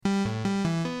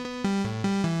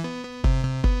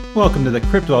Welcome to the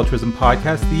Crypto Altruism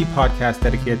Podcast, the podcast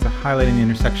dedicated to highlighting the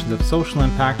intersections of social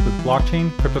impact with blockchain,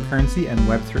 cryptocurrency, and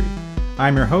Web3.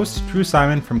 I'm your host, Drew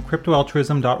Simon from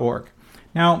cryptoaltruism.org.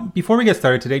 Now, before we get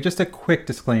started today, just a quick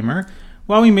disclaimer.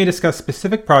 While we may discuss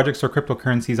specific projects or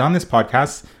cryptocurrencies on this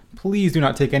podcast, please do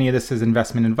not take any of this as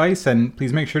investment advice, and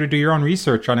please make sure to do your own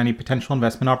research on any potential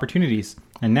investment opportunities.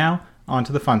 And now, on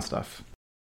to the fun stuff.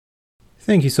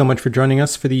 Thank you so much for joining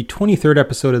us for the 23rd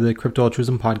episode of the Crypto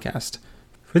Altruism Podcast.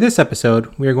 For this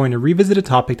episode, we are going to revisit a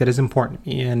topic that is important to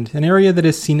me and an area that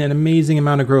has seen an amazing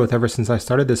amount of growth ever since I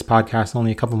started this podcast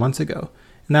only a couple months ago,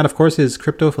 and that of course is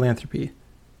crypto philanthropy.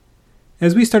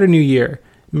 As we start a new year,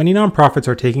 many nonprofits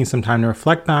are taking some time to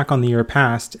reflect back on the year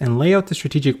past and lay out the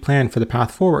strategic plan for the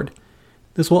path forward.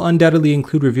 This will undoubtedly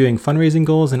include reviewing fundraising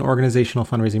goals and organizational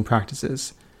fundraising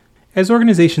practices. As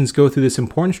organizations go through this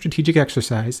important strategic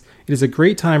exercise, it is a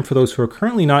great time for those who are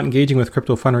currently not engaging with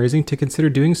crypto fundraising to consider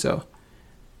doing so.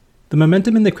 The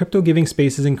momentum in the crypto giving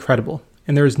space is incredible,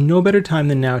 and there is no better time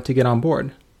than now to get on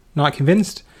board. Not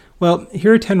convinced? Well,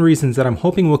 here are 10 reasons that I'm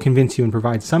hoping will convince you and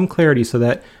provide some clarity so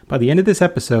that by the end of this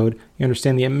episode, you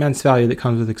understand the immense value that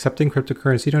comes with accepting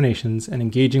cryptocurrency donations and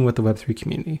engaging with the Web3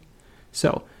 community.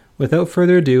 So, without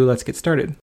further ado, let's get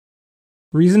started.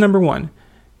 Reason number 1,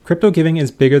 crypto giving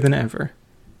is bigger than ever.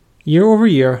 Year over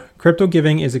year, crypto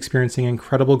giving is experiencing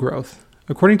incredible growth.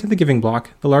 According to the Giving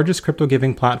Block, the largest crypto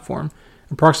giving platform,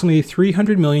 approximately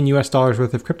 $300 million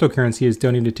worth of cryptocurrency is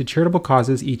donated to charitable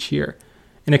causes each year,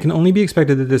 and it can only be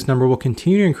expected that this number will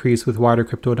continue to increase with wider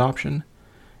crypto adoption.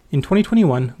 In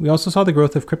 2021, we also saw the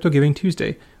growth of Crypto Giving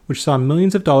Tuesday, which saw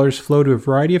millions of dollars flow to a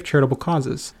variety of charitable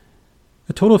causes.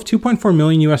 A total of $2.4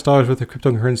 million worth of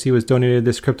cryptocurrency was donated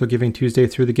this Crypto Giving Tuesday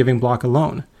through the Giving Block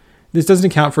alone. This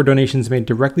doesn't account for donations made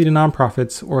directly to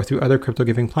nonprofits or through other crypto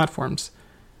giving platforms.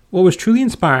 What was truly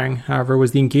inspiring, however,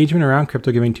 was the engagement around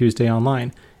Crypto Giving Tuesday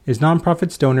online, as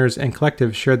nonprofits, donors, and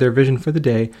collectives shared their vision for the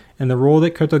day and the role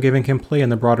that crypto giving can play in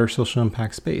the broader social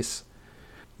impact space.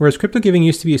 Whereas crypto giving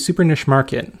used to be a super niche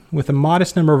market, with a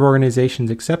modest number of organizations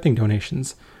accepting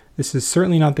donations, this is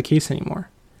certainly not the case anymore.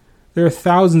 There are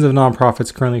thousands of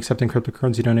nonprofits currently accepting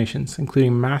cryptocurrency donations,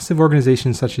 including massive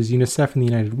organizations such as UNICEF and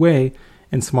the United Way,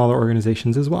 and smaller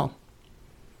organizations as well.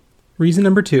 Reason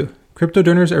number 2, crypto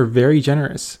donors are very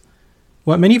generous.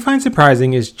 What many find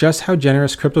surprising is just how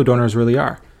generous crypto donors really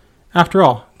are. After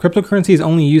all, cryptocurrency is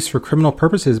only used for criminal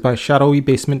purposes by shadowy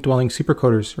basement-dwelling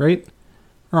supercoders, right?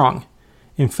 Wrong.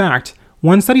 In fact,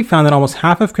 one study found that almost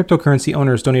half of cryptocurrency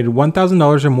owners donated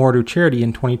 $1,000 or more to charity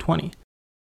in 2020.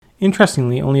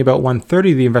 Interestingly, only about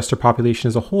 1/3 of the investor population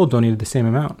as a whole donated the same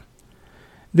amount.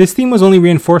 This theme was only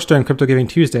reinforced during Crypto Giving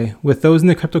Tuesday, with those in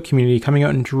the crypto community coming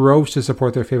out in droves to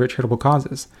support their favorite charitable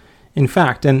causes. In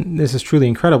fact, and this is truly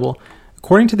incredible,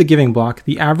 according to the Giving Block,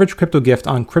 the average crypto gift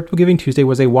on Crypto Giving Tuesday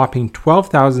was a whopping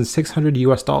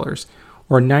 $12,600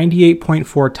 or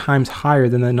 98.4 times higher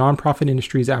than the nonprofit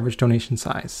industry's average donation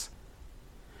size.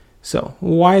 So,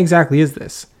 why exactly is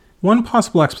this? One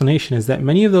possible explanation is that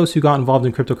many of those who got involved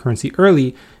in cryptocurrency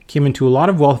early came into a lot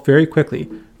of wealth very quickly,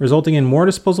 resulting in more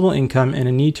disposable income and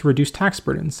a need to reduce tax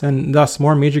burdens, and thus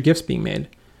more major gifts being made.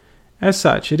 As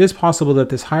such, it is possible that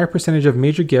this higher percentage of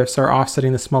major gifts are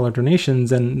offsetting the smaller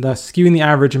donations and thus skewing the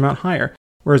average amount higher,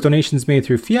 whereas donations made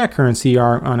through fiat currency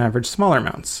are, on average, smaller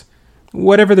amounts.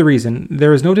 Whatever the reason,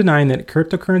 there is no denying that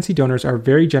cryptocurrency donors are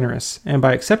very generous, and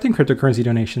by accepting cryptocurrency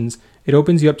donations, it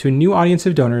opens you up to a new audience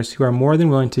of donors who are more than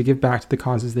willing to give back to the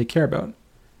causes they care about.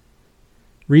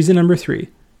 Reason number 3,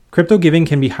 crypto giving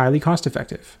can be highly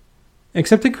cost-effective.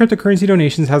 Accepting cryptocurrency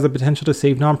donations has the potential to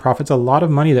save nonprofits a lot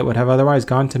of money that would have otherwise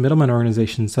gone to middlemen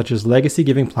organizations such as legacy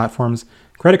giving platforms,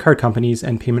 credit card companies,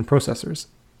 and payment processors.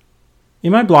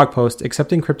 In my blog post,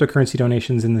 Accepting Cryptocurrency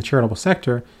Donations in the Charitable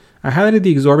Sector, I highlighted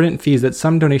the exorbitant fees that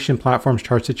some donation platforms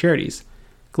charge to charities.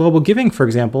 Global Giving, for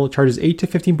example, charges 8 to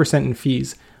 15% in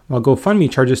fees, while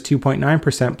GoFundMe charges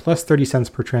 2.9% plus 30 cents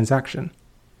per transaction.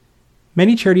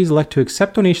 Many charities elect to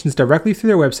accept donations directly through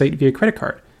their website via credit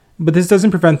card, but this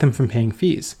doesn't prevent them from paying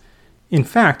fees. In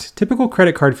fact, typical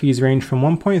credit card fees range from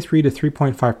 1.3 to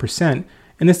 3.5%,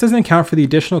 and this doesn't account for the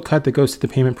additional cut that goes to the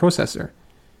payment processor.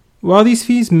 While these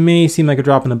fees may seem like a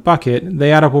drop in the bucket,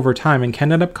 they add up over time and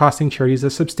can end up costing charities a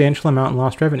substantial amount in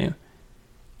lost revenue.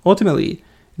 Ultimately,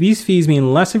 these fees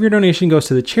mean less of your donation goes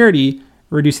to the charity,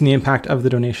 reducing the impact of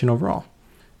the donation overall.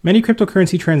 Many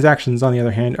cryptocurrency transactions, on the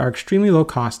other hand, are extremely low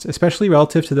cost, especially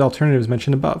relative to the alternatives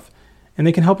mentioned above, and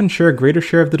they can help ensure a greater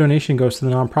share of the donation goes to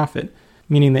the nonprofit,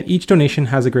 meaning that each donation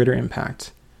has a greater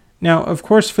impact. Now, of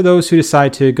course, for those who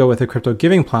decide to go with a crypto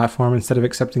giving platform instead of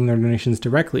accepting their donations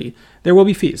directly, there will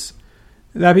be fees.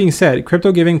 That being said,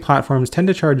 crypto giving platforms tend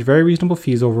to charge very reasonable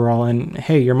fees overall, and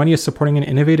hey, your money is supporting an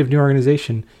innovative new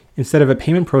organization instead of a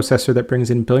payment processor that brings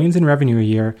in billions in revenue a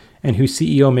year and whose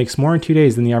CEO makes more in 2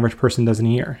 days than the average person does in a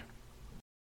year.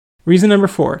 Reason number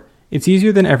 4, it's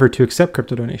easier than ever to accept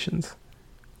crypto donations.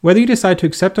 Whether you decide to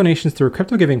accept donations through a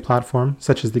crypto giving platform,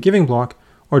 such as the Giving Block,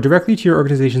 or directly to your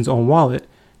organization's own wallet,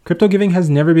 crypto giving has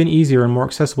never been easier and more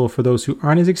accessible for those who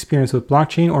aren't as experienced with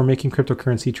blockchain or making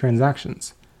cryptocurrency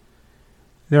transactions.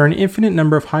 There are an infinite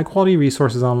number of high-quality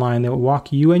resources online that will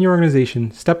walk you and your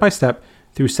organization step by step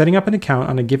through setting up an account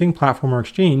on a giving platform or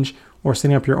exchange, or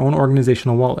setting up your own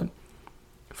organizational wallet.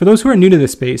 For those who are new to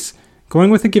this space,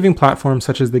 going with a giving platform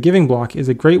such as the Giving Block is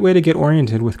a great way to get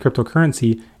oriented with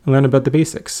cryptocurrency and learn about the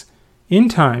basics. In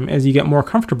time, as you get more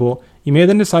comfortable, you may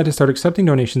then decide to start accepting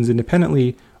donations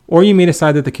independently, or you may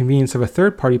decide that the convenience of a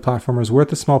third-party platform is worth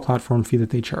the small platform fee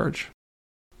that they charge.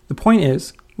 The point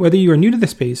is, whether you are new to the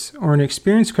space or an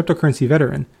experienced cryptocurrency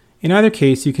veteran, in either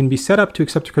case you can be set up to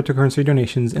accept cryptocurrency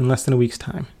donations in less than a week's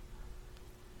time.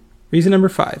 Reason number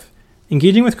 5.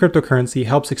 Engaging with cryptocurrency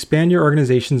helps expand your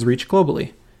organization's reach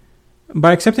globally.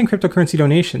 By accepting cryptocurrency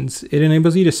donations, it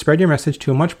enables you to spread your message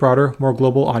to a much broader, more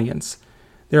global audience.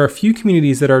 There are few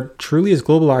communities that are truly as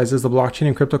globalized as the blockchain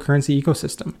and cryptocurrency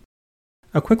ecosystem.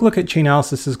 A quick look at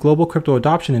Chainalysis' Global Crypto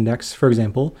Adoption Index, for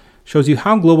example, shows you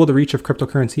how global the reach of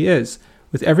cryptocurrency is,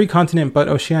 with every continent but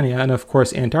Oceania and of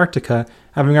course Antarctica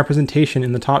having representation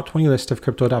in the top 20 list of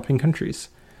crypto adopting countries.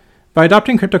 By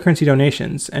adopting cryptocurrency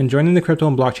donations and joining the crypto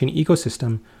and blockchain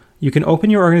ecosystem, you can open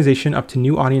your organization up to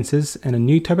new audiences and a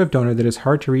new type of donor that is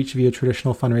hard to reach via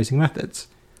traditional fundraising methods.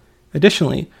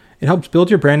 Additionally, it helps build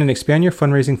your brand and expand your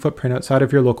fundraising footprint outside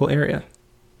of your local area.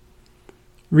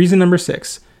 Reason number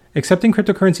 6. Accepting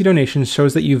cryptocurrency donations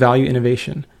shows that you value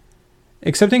innovation.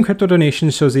 Accepting crypto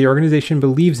donations shows that your organization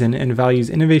believes in and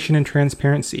values innovation and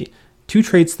transparency, 2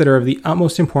 traits that are of the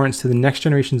utmost importance to the next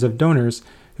generations of donors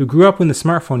who grew up in the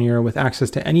smartphone era with access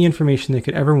to any information they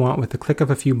could ever want with the click of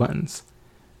a few buttons.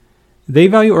 They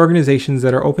value organizations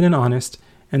that are open and honest,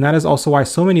 and that is also why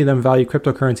so many of them value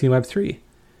cryptocurrency and Web3.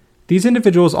 These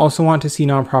individuals also want to see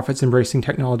nonprofits embracing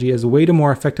technology as a way to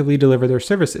more effectively deliver their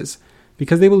services,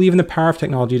 because they believe in the power of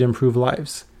technology to improve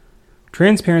lives.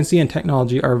 Transparency and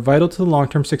technology are vital to the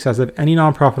long-term success of any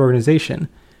nonprofit organization,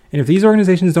 and if these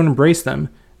organizations don't embrace them,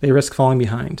 they risk falling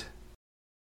behind.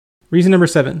 Reason number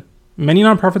 7. Many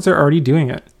nonprofits are already doing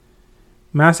it.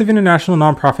 Massive international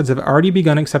nonprofits have already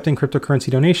begun accepting cryptocurrency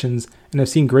donations and have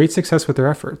seen great success with their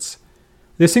efforts.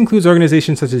 This includes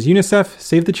organizations such as UNICEF,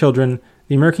 Save the Children,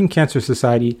 the American Cancer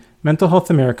Society, Mental Health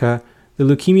America, the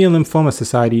Leukemia and Lymphoma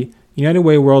Society, United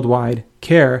Way Worldwide,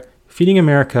 CARE, Feeding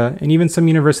America, and even some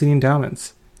university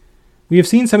endowments. We have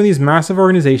seen some of these massive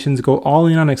organizations go all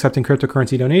in on accepting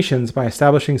cryptocurrency donations by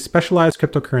establishing specialized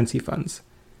cryptocurrency funds.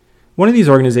 One of these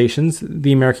organizations,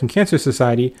 the American Cancer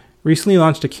Society, recently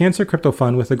launched a cancer crypto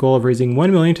fund with the goal of raising $1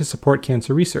 million to support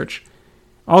cancer research.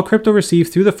 All crypto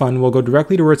received through the fund will go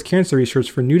directly towards cancer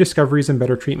research for new discoveries and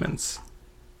better treatments.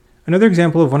 Another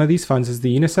example of one of these funds is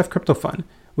the UNICEF Crypto Fund,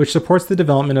 which supports the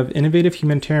development of innovative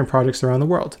humanitarian projects around the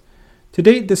world. To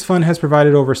date, this fund has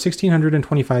provided over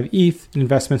 1,625 ETH in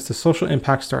investments to social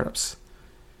impact startups.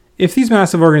 If these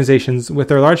massive organizations, with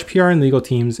their large PR and legal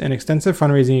teams and extensive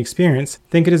fundraising experience,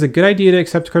 think it is a good idea to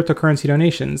accept cryptocurrency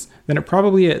donations, then it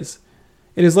probably is.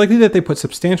 It is likely that they put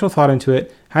substantial thought into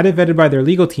it, had it vetted by their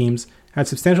legal teams, had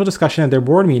substantial discussion at their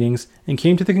board meetings, and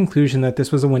came to the conclusion that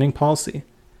this was a winning policy.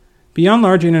 Beyond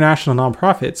large international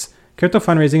nonprofits, crypto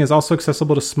fundraising is also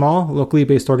accessible to small, locally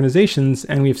based organizations,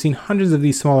 and we have seen hundreds of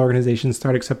these small organizations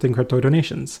start accepting crypto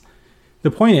donations. The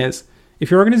point is,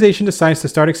 if your organization decides to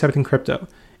start accepting crypto,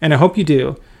 and I hope you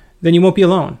do, then you won't be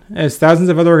alone, as thousands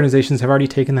of other organizations have already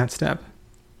taken that step.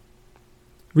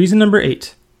 Reason number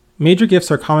 8. Major gifts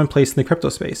are commonplace in the crypto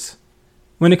space.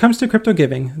 When it comes to crypto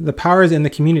giving, the power is in the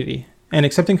community, and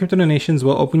accepting crypto donations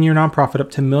will open your nonprofit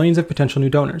up to millions of potential new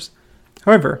donors.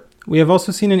 However, we have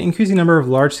also seen an increasing number of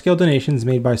large-scale donations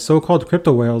made by so-called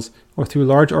crypto whales or through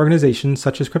large organizations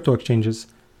such as crypto exchanges.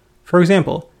 For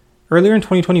example, earlier in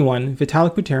 2021,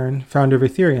 Vitalik Buterin, founder of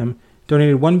Ethereum,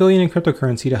 donated $1 billion in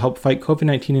cryptocurrency to help fight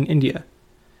COVID-19 in India.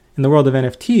 In the world of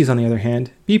NFTs, on the other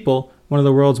hand, Beeple, one of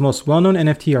the world's most well-known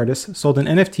NFT artists, sold an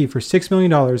NFT for $6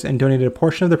 million and donated a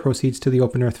portion of the proceeds to the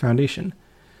Open Earth Foundation.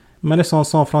 Médecins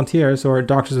Sans Frontières, or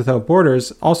Doctors Without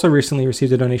Borders, also recently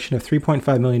received a donation of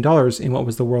 $3.5 million in what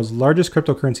was the world's largest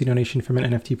cryptocurrency donation from an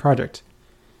NFT project.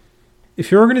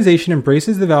 If your organization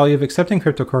embraces the value of accepting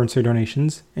cryptocurrency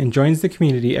donations and joins the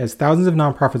community as thousands of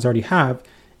nonprofits already have,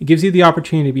 it gives you the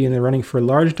opportunity to be in the running for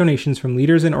large donations from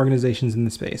leaders and organizations in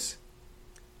the space.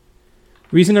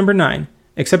 Reason number 9.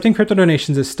 Accepting crypto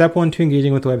donations is step one to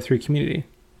engaging with the Web3 community.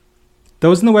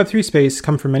 Those in the Web3 space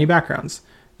come from many backgrounds.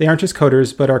 They aren't just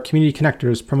coders, but are community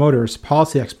connectors, promoters,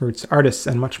 policy experts, artists,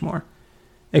 and much more.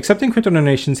 Accepting crypto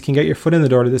donations can get your foot in the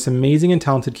door to this amazing and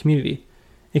talented community.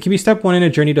 It can be step one in a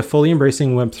journey to fully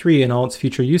embracing Web3 and all its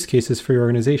future use cases for your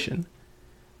organization.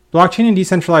 Blockchain and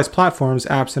decentralized platforms,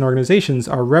 apps, and organizations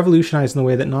are revolutionizing the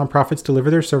way that nonprofits deliver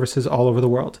their services all over the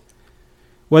world.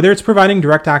 Whether it's providing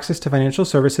direct access to financial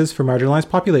services for marginalized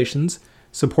populations,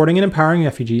 supporting and empowering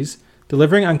refugees,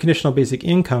 delivering unconditional basic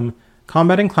income,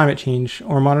 combating climate change,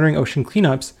 or monitoring ocean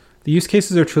cleanups, the use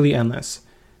cases are truly endless.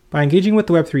 By engaging with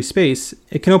the Web3 space,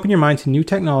 it can open your mind to new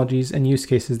technologies and use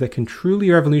cases that can truly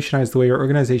revolutionize the way your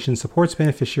organization supports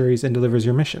beneficiaries and delivers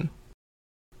your mission.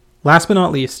 Last but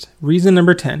not least, reason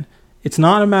number 10, it's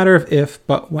not a matter of if,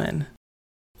 but when.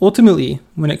 Ultimately,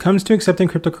 when it comes to accepting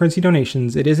cryptocurrency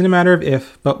donations, it isn't a matter of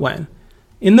if, but when.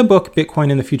 In the book Bitcoin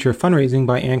and the Future of Fundraising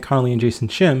by Ann Connolly and Jason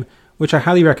Shim, which I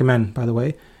highly recommend, by the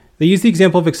way, they use the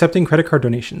example of accepting credit card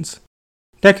donations.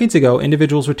 Decades ago,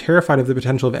 individuals were terrified of the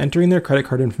potential of entering their credit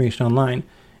card information online,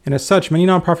 and as such, many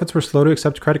nonprofits were slow to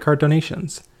accept credit card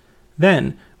donations.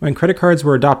 Then, when credit cards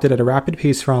were adopted at a rapid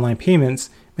pace for online payments,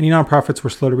 many nonprofits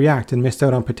were slow to react and missed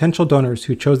out on potential donors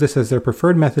who chose this as their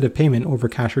preferred method of payment over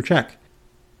cash or check.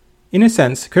 In a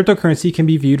sense, cryptocurrency can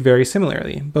be viewed very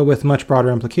similarly, but with much broader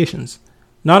implications.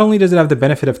 Not only does it have the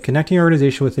benefit of connecting your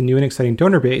organization with a new and exciting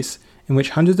donor base, in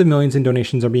which hundreds of millions in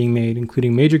donations are being made,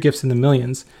 including major gifts in the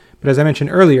millions, but as I mentioned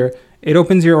earlier, it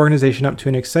opens your organization up to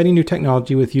an exciting new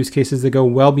technology with use cases that go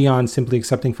well beyond simply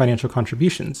accepting financial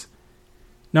contributions.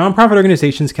 Nonprofit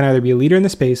organizations can either be a leader in the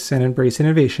space and embrace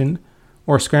innovation,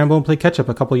 or scramble and play catch-up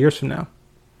a couple years from now.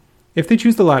 If they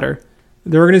choose the latter,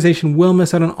 their organization will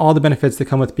miss out on all the benefits that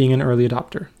come with being an early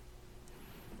adopter.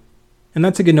 And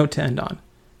that's a good note to end on.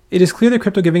 It is clear that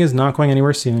crypto giving is not going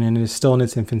anywhere soon, and it is still in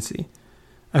its infancy.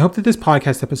 I hope that this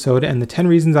podcast episode and the 10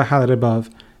 reasons I highlighted above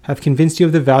have convinced you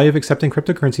of the value of accepting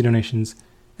cryptocurrency donations.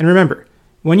 And remember,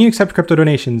 when you accept crypto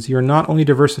donations, you're not only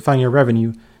diversifying your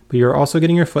revenue, but you're also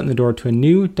getting your foot in the door to a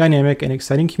new, dynamic, and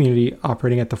exciting community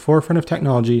operating at the forefront of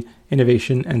technology,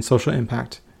 innovation, and social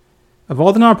impact. Of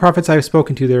all the nonprofits I've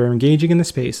spoken to that are engaging in the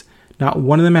space, not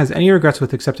one of them has any regrets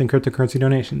with accepting cryptocurrency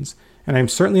donations, and I'm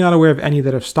certainly not aware of any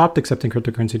that have stopped accepting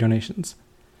cryptocurrency donations.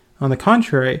 On the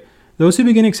contrary, those who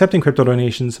begin accepting crypto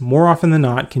donations more often than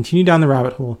not continue down the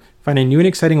rabbit hole, finding new and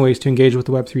exciting ways to engage with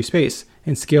the Web3 space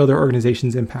and scale their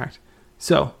organization's impact.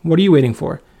 So, what are you waiting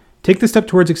for? Take the step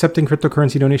towards accepting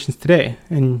cryptocurrency donations today,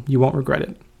 and you won't regret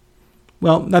it.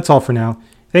 Well, that's all for now.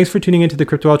 Thanks for tuning into the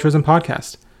Crypto Altruism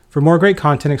Podcast. For more great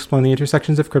content exploring the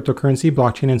intersections of cryptocurrency,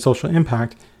 blockchain, and social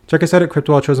impact, check us out at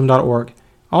cryptoaltruism.org.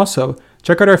 Also,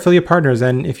 check out our affiliate partners,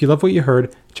 and if you love what you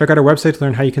heard, check out our website to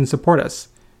learn how you can support us.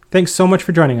 Thanks so much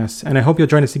for joining us, and I hope you'll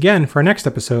join us again for our next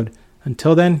episode.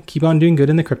 Until then, keep on doing good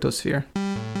in the cryptosphere.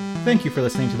 Thank you for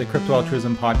listening to the Crypto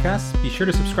Altruism Podcast. Be sure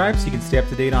to subscribe so you can stay up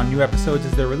to date on new episodes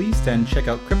as they're released, and check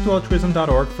out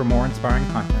cryptoaltruism.org for more inspiring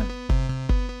content.